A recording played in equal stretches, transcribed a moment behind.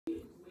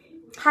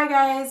Hi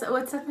guys,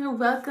 what's up and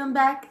welcome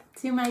back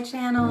to my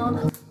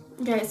channel.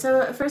 Okay,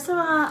 so first of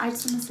all, I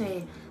just want to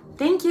say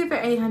thank you for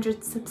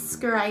 800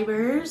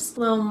 subscribers.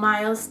 Little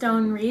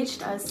milestone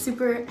reached. I was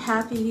super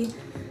happy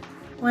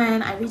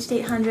when I reached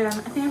 800. I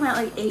think I'm at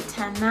like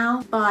 810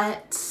 now,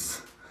 but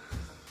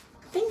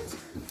thank you.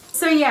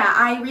 So yeah,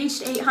 I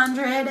reached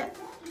 800.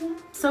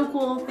 So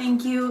cool,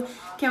 thank you.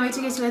 Can't wait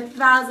to get to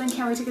 1,000.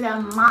 Can't wait to get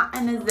that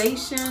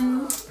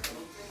monetization.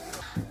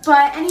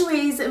 But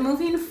anyways,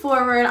 moving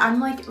forward, I'm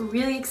like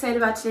really excited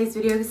about today's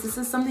video because this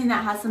is something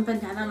that hasn't been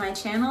done on my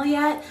channel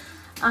yet.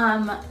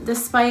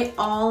 Despite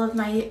all of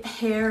my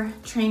hair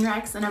train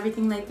wrecks and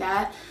everything like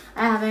that,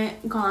 I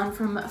haven't gone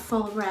from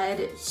full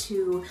red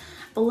to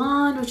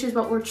blonde, which is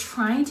what we're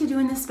trying to do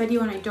in this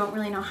video, and I don't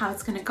really know how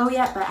it's gonna go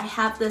yet, but I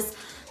have this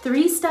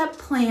 3-step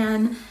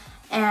plan,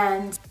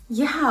 and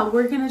yeah,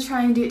 we're gonna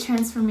try and do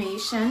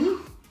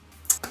transformation.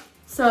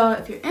 So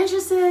if you're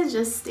interested,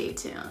 just stay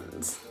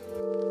tuned.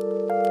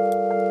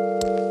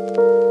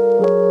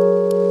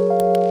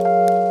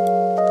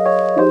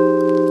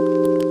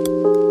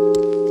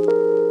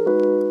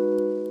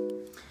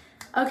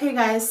 Okay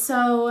guys,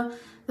 so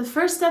the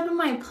first step in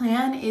my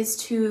plan is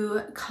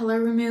to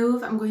color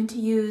remove. I'm going to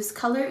use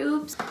Color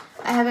Oops.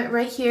 I have it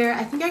right here.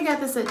 I think I got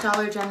this at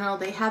Dollar General.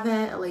 They have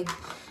it like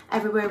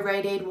everywhere,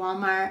 Rite Aid,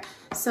 Walmart.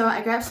 So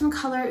I grabbed some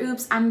Color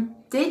Oops. I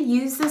did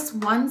use this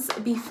once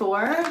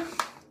before.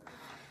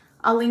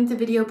 I'll link the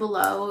video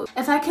below.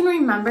 If I can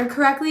remember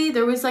correctly,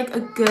 there was like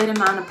a good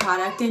amount of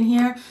product in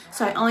here,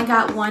 so I only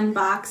got one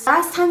box.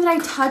 Last time that I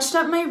touched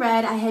up my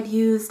red, I had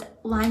used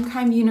Lime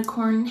Crime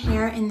Unicorn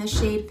Hair in the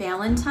shade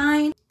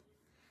Valentine.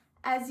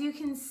 As you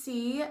can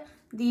see,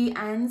 the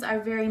ends are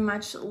very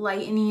much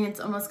lightening.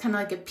 It's almost kind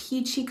of like a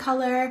peachy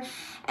color.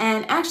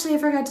 And actually, I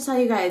forgot to tell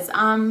you guys,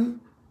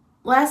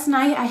 last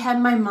night I had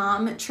my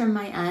mom trim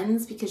my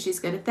ends because she's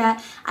good at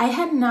that. I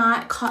had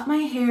not cut my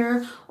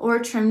hair or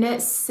trimmed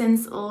it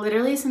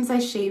literally since I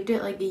shaved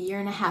it like a 1.5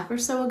 years or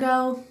so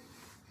ago.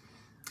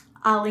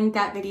 I'll link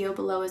that video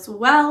below as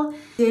well.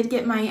 Did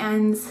get my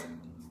ends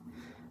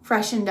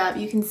freshened up.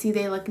 You can see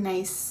they look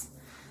nice.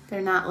 They're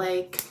not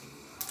like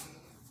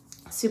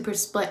super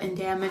split and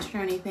damaged or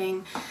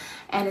anything.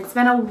 And it's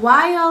been a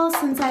while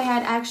since I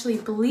had actually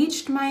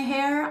bleached my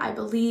hair, I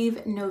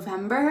believe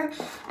November,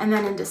 and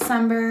then in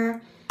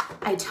December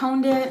I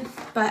toned it.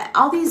 But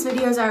all these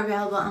videos are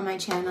available on my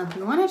channel. If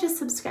you want to just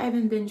subscribe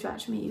and binge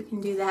watch me, you can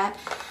do that.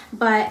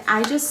 But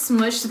I just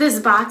smushed this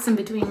box in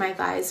between my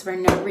thighs for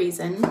no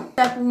reason.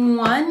 Step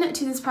 1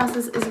 to this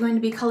process is going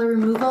to be color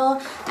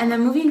removal, and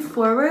then moving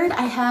forward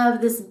I have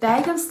this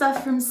bag of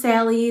stuff from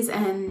Sally's,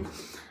 and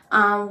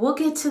we'll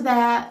get to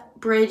that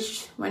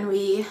bridge when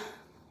we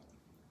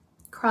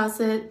cross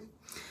it.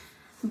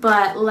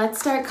 But let's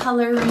start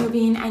color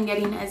removing and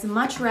getting as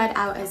much red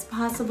out as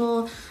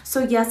possible.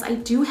 So yes, I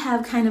do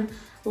have kind of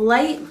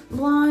light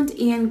blonde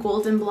and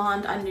golden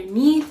blonde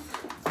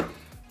underneath,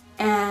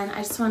 and I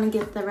just want to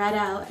get the red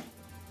out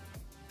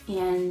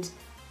and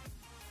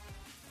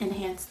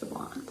enhance the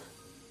blonde.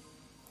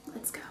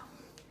 Let's go.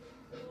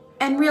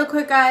 And real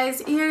quick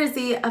guys, here is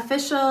the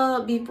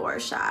official before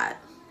shot.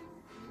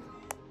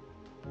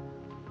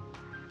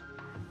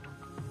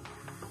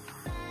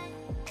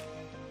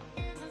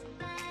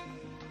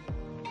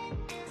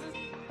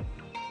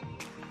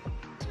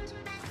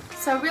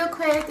 So real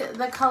quick,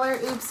 the Color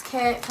Oops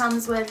kit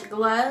comes with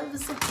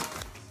gloves,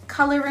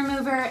 color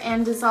remover,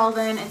 and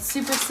dissolvent. It's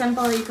super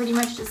simple. You pretty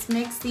much just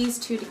mix these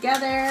two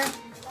together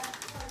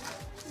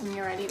and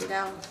you're ready to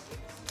go.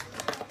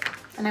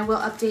 And I will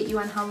update you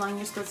on how long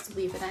you're supposed to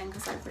leave it in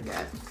because I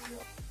forget.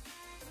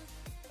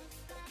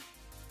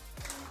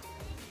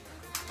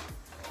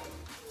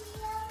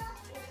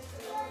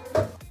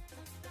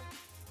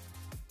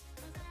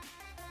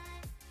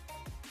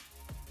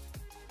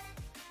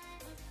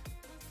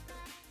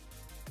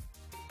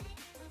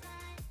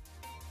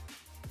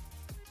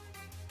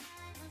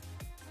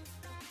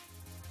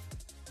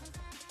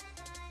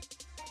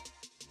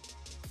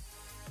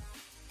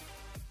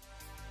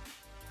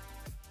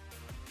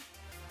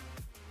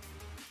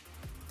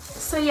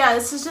 So yeah,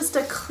 this is just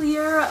a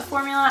clear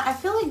formula. I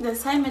feel like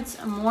this time it's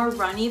more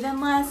runny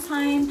than last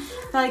time. I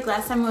feel like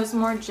last time it was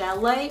more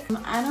gel-like.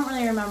 I don't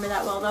really remember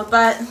that well though,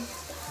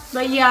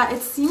 but yeah,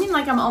 it's seeming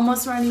like I'm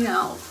almost running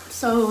out.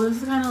 So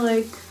this is kind of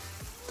like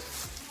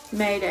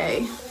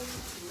Mayday.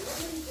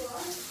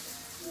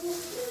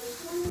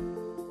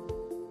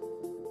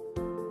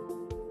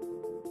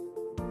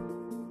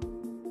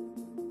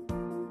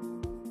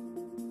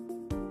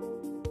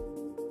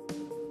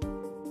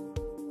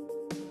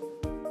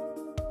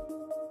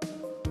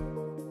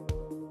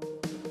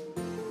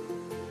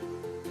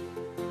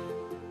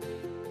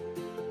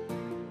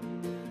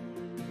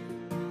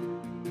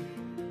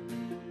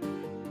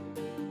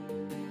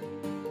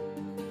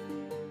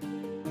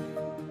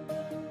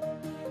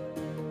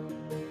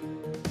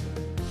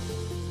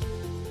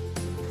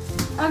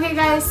 Okay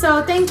guys,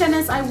 so thank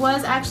goodness I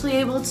was actually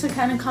able to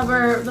kind of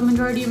cover the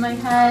majority of my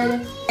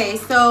head. Okay,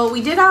 so we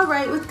did all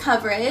right with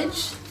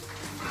coverage.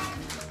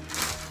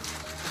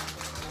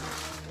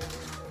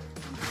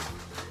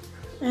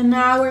 And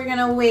now we're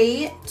gonna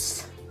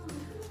wait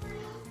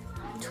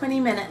 20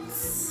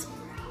 minutes.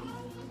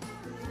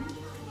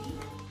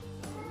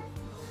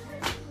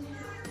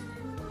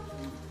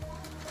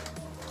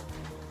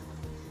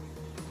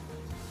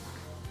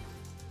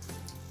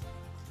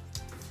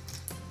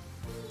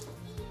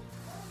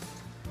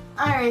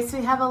 Alright, so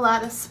we have a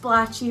lot of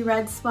splotchy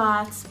red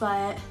spots,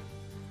 but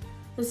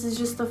this is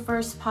just the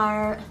first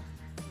part.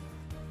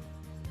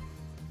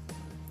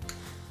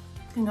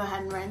 You can go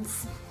ahead and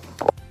rinse.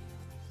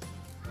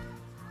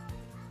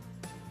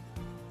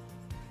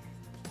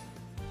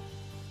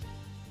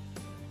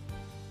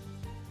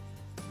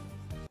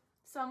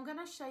 So I'm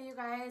gonna show you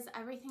guys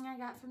everything I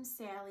got from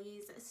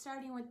Sally's,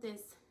 starting with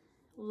this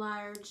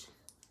large,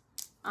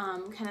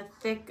 kind of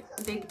thick,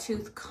 big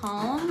tooth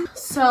comb.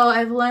 So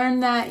I've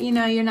learned that, you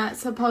know, you're not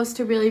supposed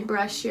to really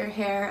brush your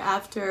hair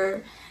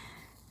after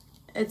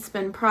it's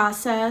been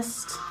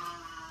processed.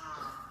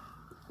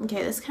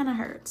 Okay, this kind of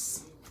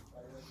hurts,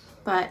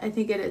 but I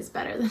think it is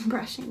better than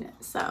brushing it.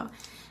 So,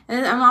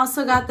 and I'm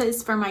also got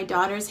this for my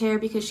daughter's hair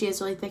because she has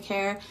really thick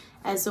hair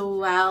as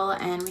well,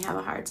 and we have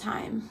a hard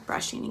time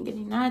brushing and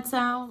getting nuts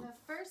out. So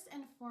first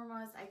and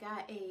foremost, I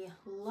got a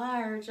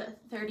large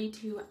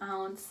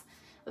 32-ounce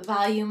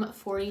volume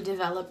 40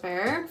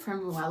 developer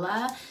from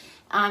Wella.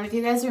 If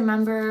you guys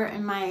remember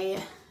in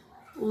one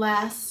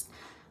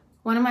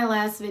of my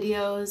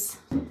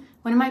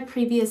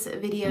previous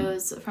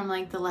videos from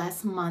like the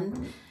last month,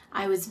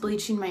 I was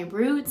bleaching my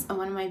roots, and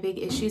one of my big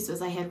issues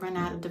was I had run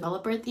out of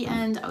developer at the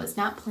end. I was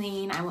not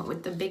playing. I went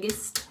with the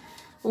biggest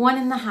one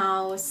in the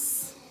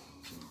house.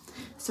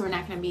 So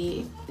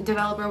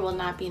developer will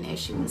not be an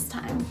issue this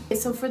time. Okay,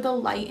 so for the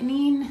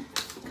lightening,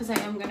 because I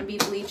am gonna be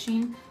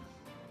bleaching,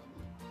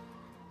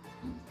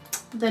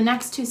 the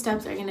next two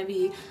steps are gonna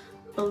be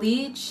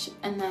bleach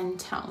and then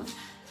tone,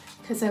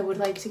 because I would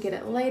like to get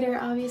it lighter,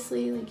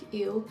 obviously, like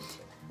you,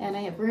 and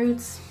I have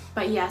roots.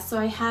 But yeah, so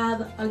I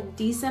have a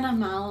decent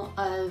amount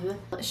of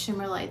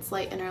Shimmer Lights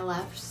lightener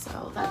left,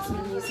 so that's what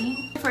I'm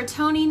using. For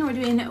toning, we're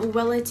doing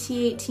Wella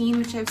T18,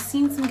 which I've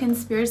seen some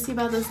conspiracy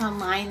about this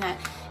online that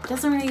it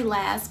doesn't really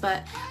last,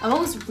 but I've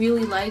always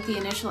really liked the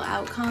initial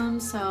outcome,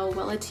 so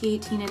Wella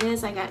T18 it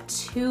is. I got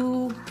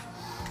 2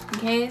 in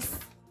case.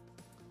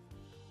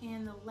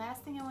 And the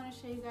last thing I want to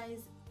show you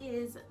guys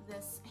is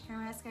this hair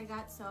mask I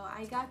got. So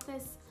I got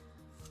this,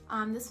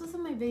 this was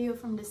in my video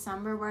from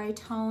December where I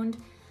toned.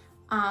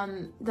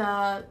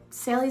 The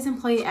Sally's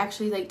employee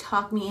actually like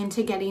talked me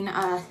into getting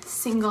a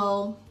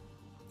single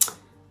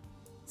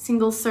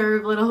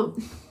serve little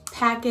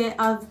packet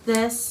of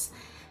this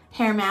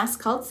hair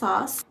mask called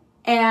Sauce.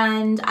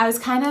 And I was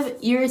kind of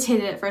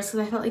irritated at first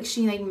because I felt like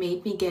she like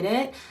made me get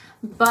it,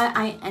 but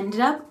I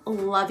ended up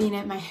loving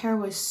it. My hair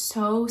was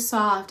so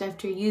soft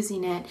after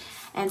using it,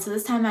 and so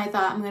this time I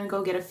thought I'm gonna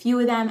go get a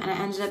few of them, and I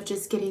ended up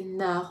just getting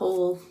the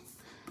whole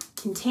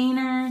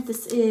container.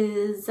 This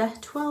is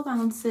 12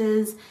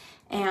 ounces,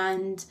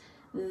 and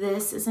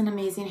this is an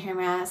amazing hair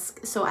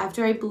mask. So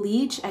after I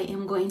bleach, I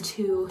am going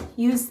to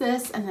use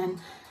this, and then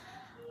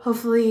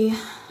hopefully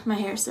my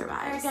hair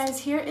survives. All right guys,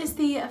 here is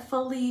the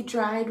fully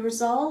dried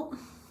result.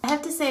 I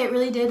have to say it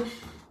really did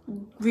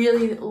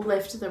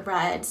lift the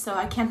red, so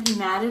I can't be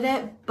mad at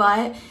it,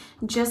 but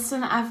just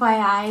an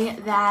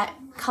FYI, that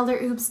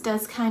Color Oops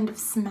does kind of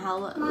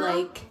smell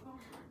like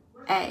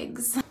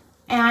eggs.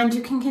 And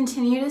you can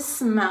continue to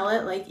smell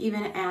it like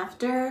even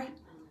after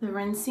the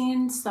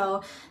rinsing,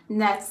 so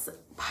that's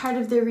part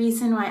of the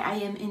reason why I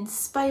am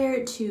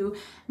inspired to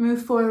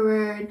move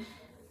forward,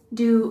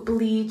 do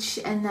bleach,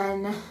 and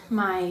then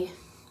my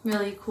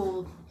really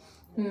cool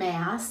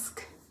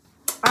mask.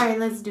 All right,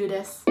 let's do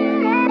this.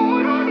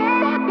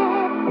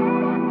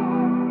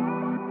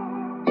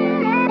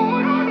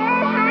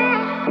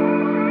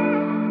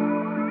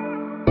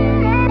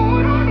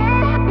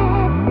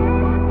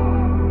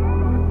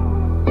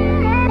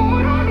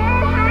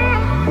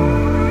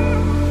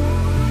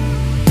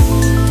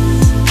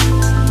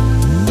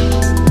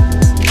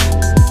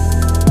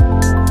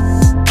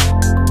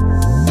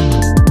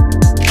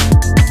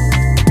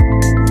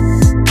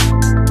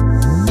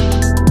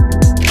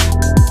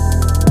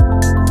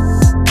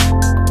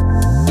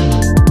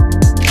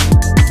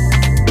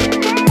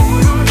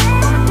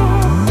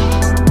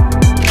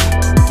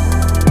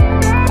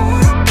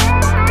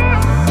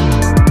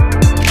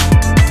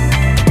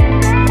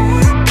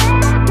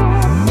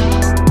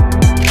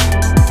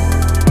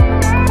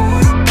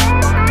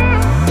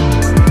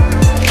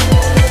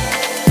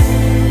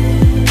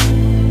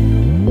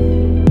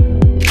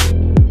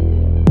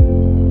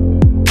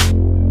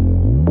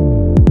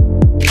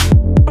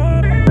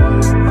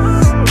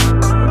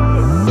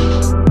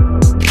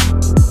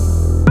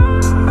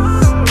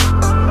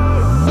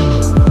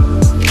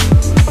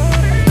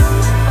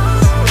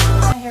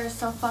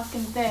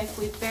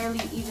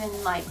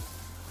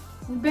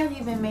 We barely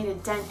even made a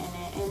dent in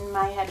it, and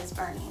my head is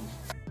burning.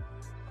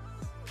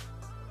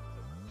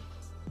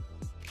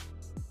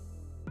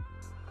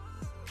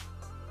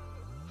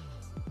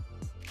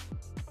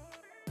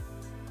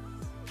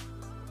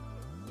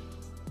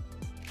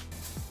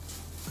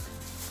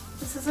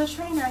 This is a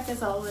train wreck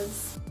as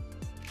always.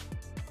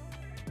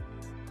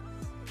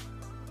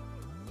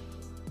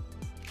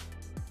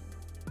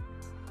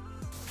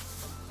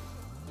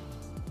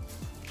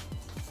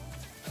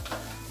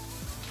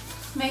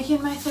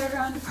 Making my third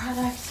round of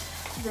product.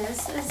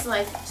 This is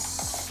like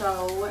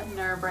so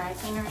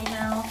nerve-wracking right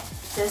now.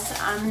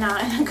 I'm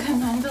not in a good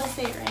mental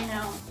state right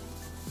now.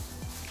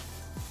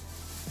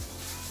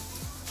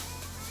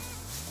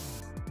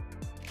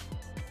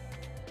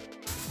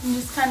 I'm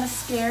just kind of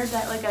scared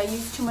that like I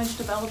use too much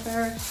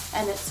developer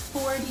and it's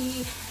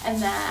 40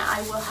 and then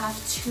I will have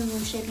to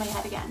shave my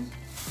head again.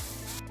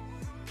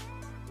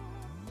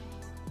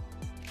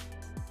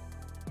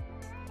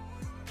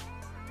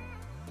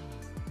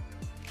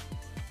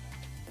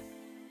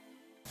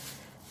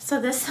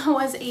 So this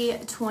was a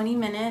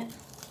 20-minute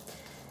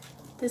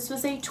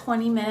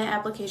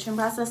application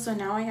process. So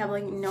now I have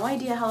like no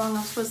idea how long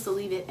I'm supposed to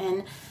leave it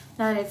in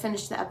now that I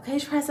finished the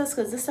application process,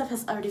 because this stuff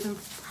has already been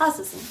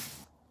processing.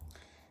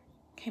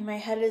 Okay, my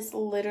head is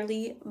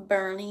literally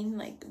burning,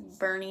 like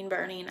burning.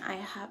 I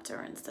have to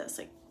rinse this,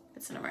 like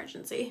it's an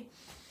emergency.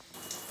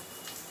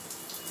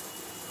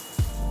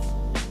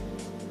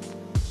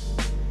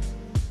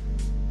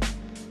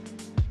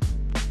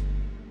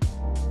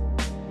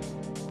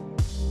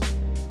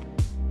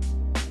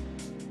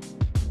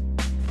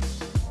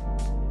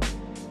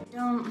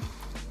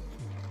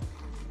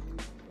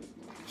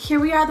 Here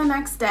we are the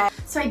next day.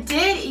 So I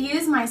did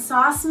use my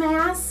sauce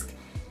mask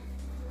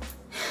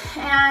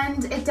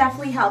and it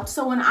definitely helped.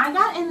 So when I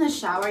got in the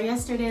shower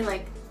yesterday,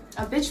 like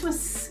a bitch was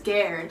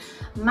scared.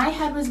 My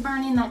head was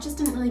burning. That just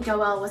didn't really go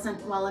well. It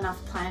wasn't well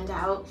enough planned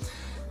out.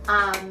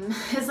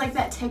 It's like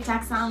that Tik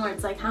Tok sound where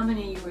it's like, how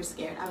many of you were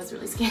scared? I was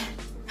really scared.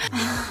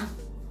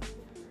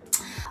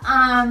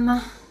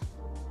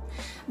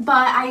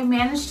 But I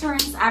managed to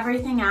rinse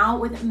everything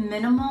out with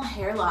minimal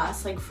hair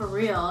loss, like for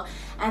real.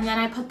 And then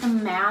I put the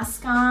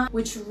mask on,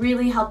 which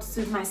really helped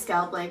soothe my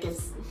scalp, like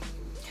it's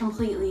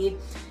completely.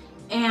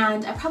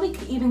 And I probably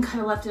even could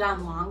have left it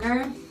on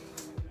longer. And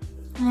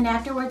then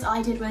afterwards, all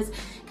I did was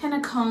kind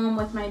of comb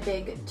with my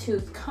big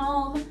tooth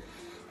comb.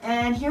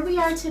 And here we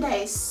are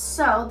today.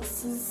 So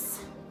this is,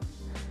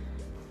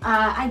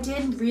 I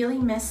did really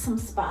miss some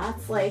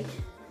spots, like,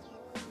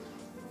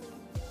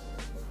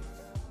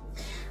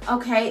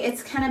 okay,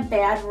 it's kind of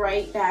bad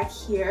right back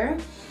here.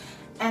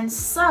 And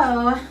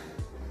so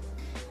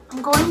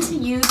I'm going to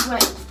use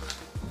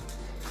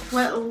what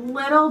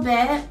little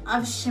bit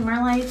of shimmer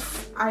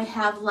lights I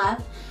have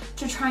left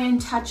to try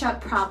and touch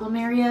up problem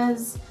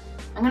areas.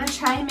 I'm gonna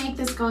try and make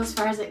this go as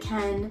far as it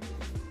can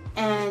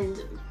and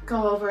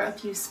go over a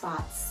few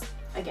spots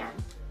again.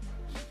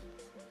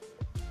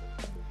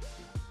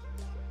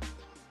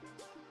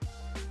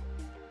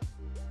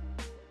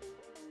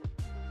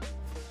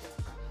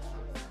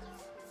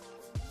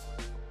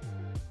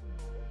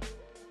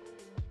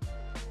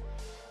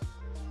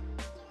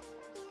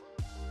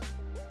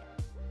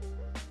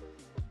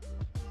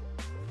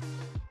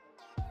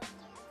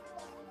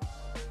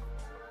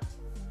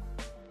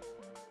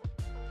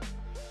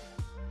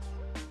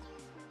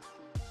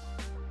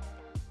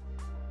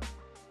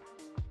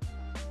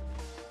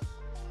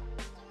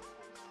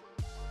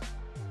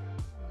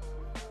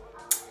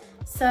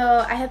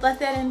 So I had left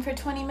that in for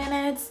 20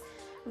 minutes,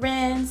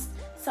 rinsed.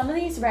 Some of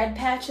these red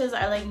patches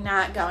are like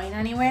not going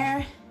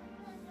anywhere.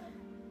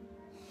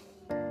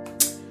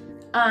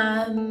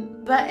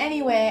 But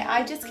anyway,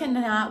 I just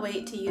cannot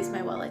wait to use my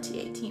Wella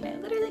T18. I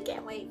literally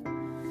can't wait.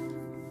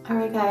 All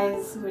right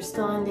guys, we're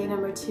still on day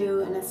number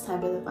 2 and it's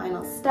time for the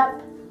final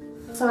step.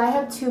 So I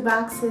have 2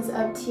 boxes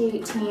of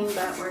T18,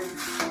 but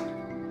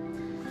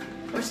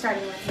we're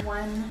starting with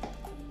 1.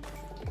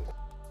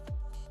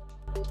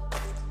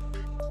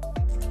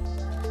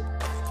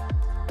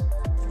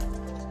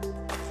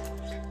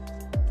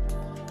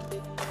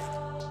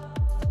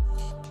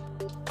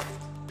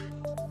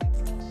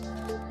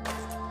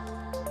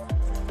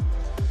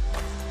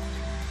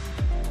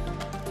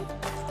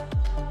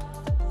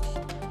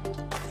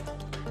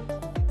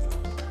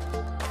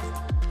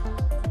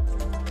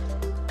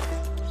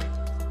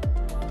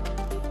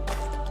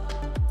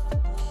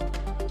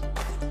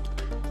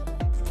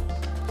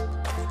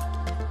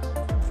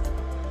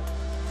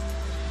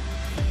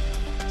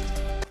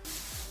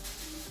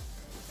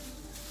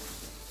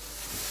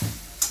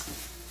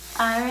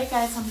 Alright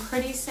guys, I'm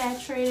pretty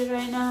saturated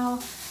right now,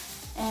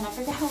 and I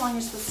forget how long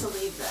you're supposed to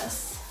leave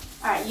this.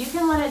 Alright, you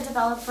can let it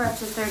develop for up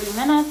to 30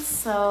 minutes,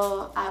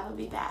 so I will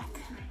be back.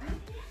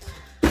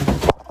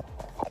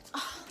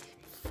 Oh,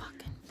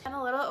 fucking. I'm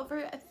a little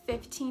over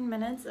 15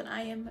 minutes and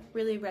I am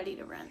really ready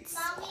to rinse.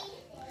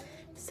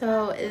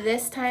 So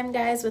this time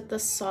guys, with the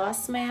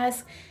sauce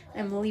mask,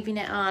 I'm leaving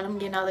it on. I'm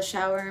getting out of the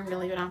shower. I'm gonna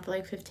leave it on for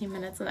like 15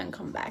 minutes and then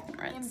come back and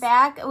rinse. I'm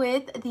back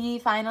with the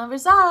final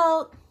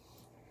result.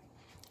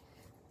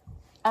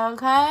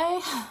 Okay,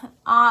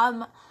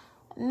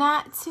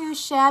 not too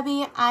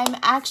shabby. I'm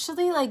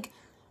actually like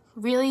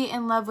really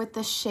in love with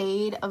the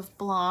shade of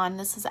blonde.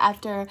 This is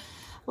after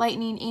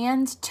lightening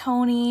and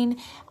toning.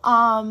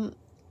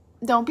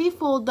 Don't be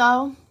fooled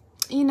though.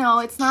 you know,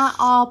 it's not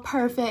all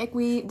perfect.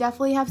 We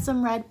definitely have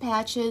some red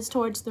patches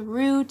towards the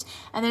root,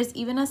 and there's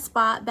even a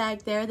spot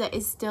back there that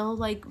is still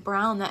like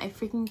brown that I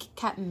freaking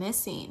kept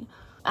missing.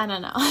 I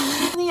don't know.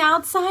 On the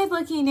outside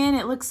looking in,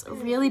 it looks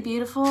really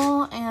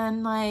beautiful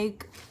and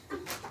like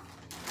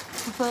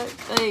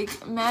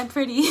mad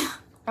pretty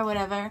or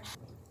whatever.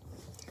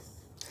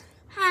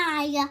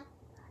 Hi.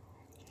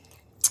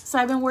 So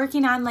I've been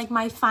working on like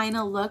my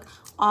final look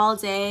all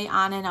day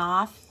on and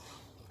off,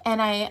 and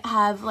I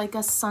have like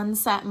a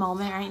sunset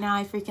moment right now.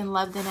 I freaking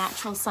love the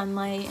natural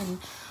sunlight,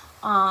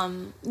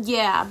 and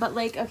yeah, but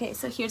like, okay,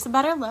 so here's a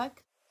better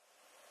look.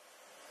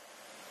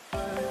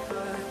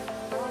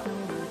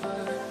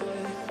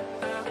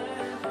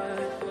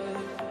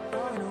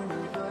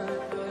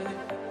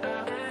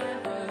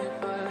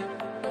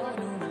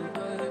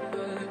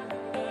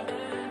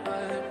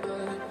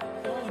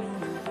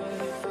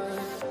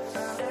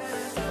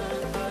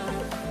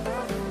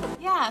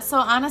 So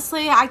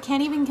honestly, I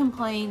can't even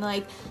complain.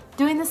 Like,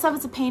 doing this stuff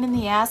is a pain in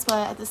the ass,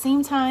 but at the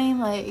same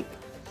time, like,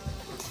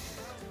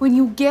 when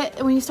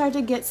you start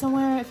to get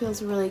somewhere, it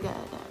feels really good.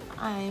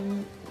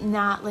 I'm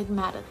not like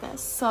mad at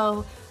this.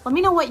 So let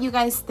me know what you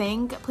guys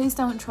think. Please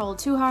don't troll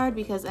too hard,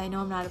 because I know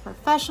I'm not a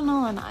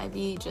professional and I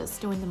be just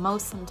doing the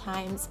most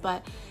sometimes.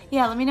 But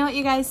yeah, let me know what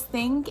you guys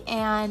think,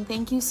 and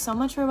thank you so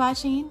much for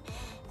watching,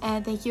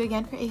 and thank you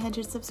again for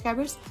 800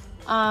 subscribers.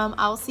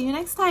 I will see you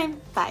next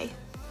time. Bye.